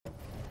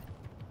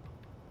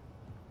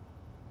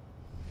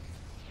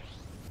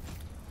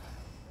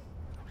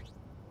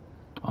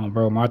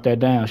Bro, mark that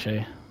down,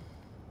 Shay.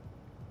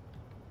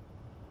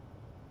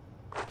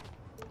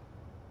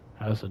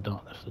 That's a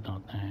dunk. That's a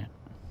dunk thing.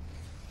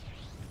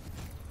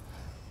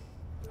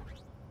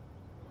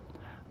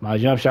 My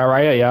jump shot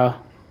right here, y'all.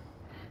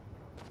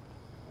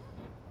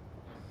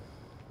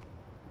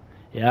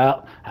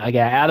 Yeah, I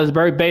got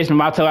Allisburg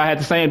basement. I told you I had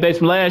the same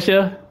basement last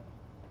year.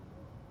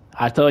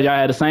 I told you I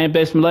had the same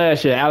basement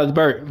last year,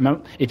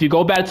 Allisburg. If you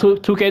go back to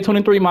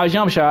 2K23, my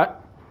jump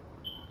shot,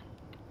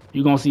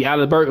 you're going to see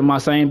Allisburg in my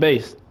same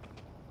base.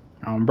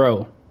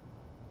 Bro.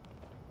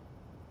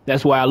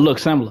 That's why I look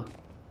similar.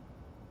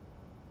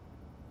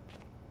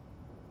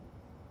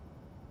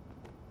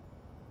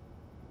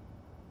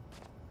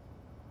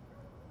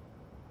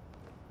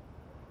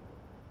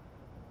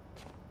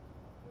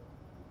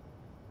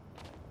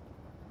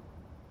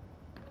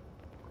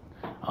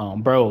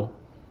 Bro.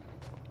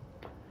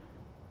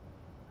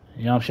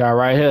 Jump shot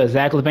right here,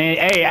 Zach LaVine.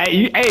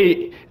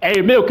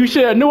 Hey, Milk, you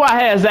should have knew I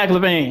had Zach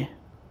LaVine.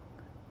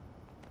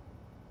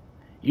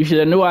 You should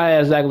have knew I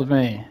had Zach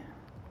LaVine.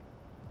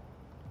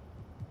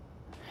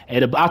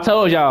 Hey, I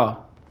told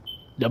y'all,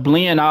 the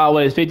blend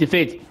always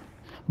 50-50.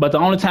 But the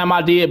only time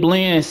I did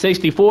blend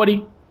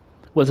 60-40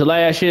 was the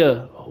last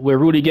year with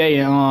Rudy Gay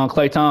and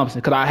Klay Thompson,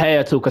 because I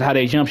had to, because how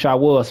their jump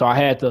shot was, so I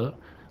had to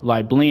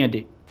like blend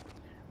it.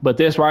 But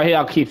this right here,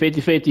 I'll keep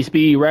 50-50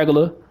 speed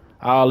regular,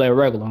 all that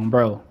regular,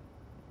 bro.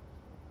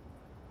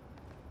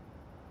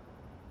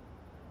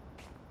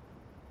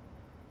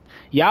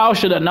 Y'all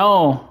should have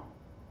known.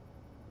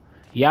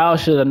 Y'all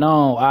should have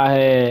known I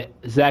had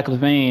Zach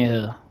LaVine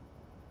here.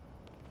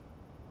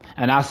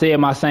 And I said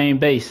my same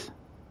base.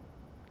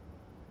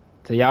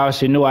 So y'all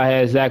should know I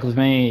had Zach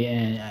LaVine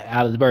and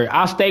Allisburg.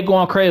 I stay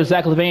going crazy with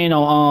Zach LaVine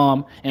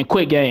on in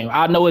quick game.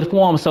 I know his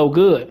form so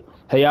good.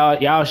 So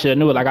y'all should have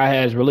knew it like I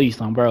had his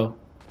release on, bro.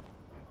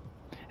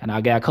 And I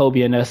got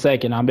Kobe in that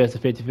second. I'm best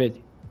at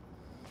 50-50.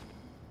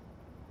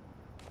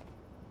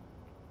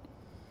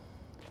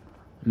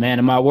 Man,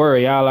 in my word,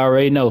 y'all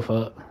already know,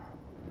 fuck.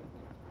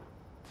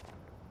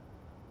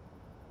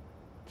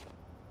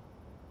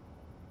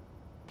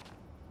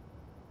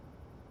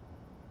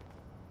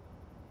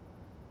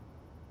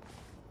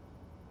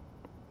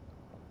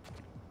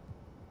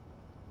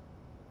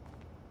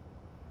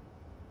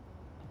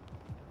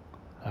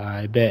 All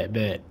right, bet.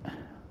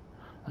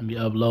 Let me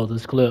upload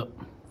this clip.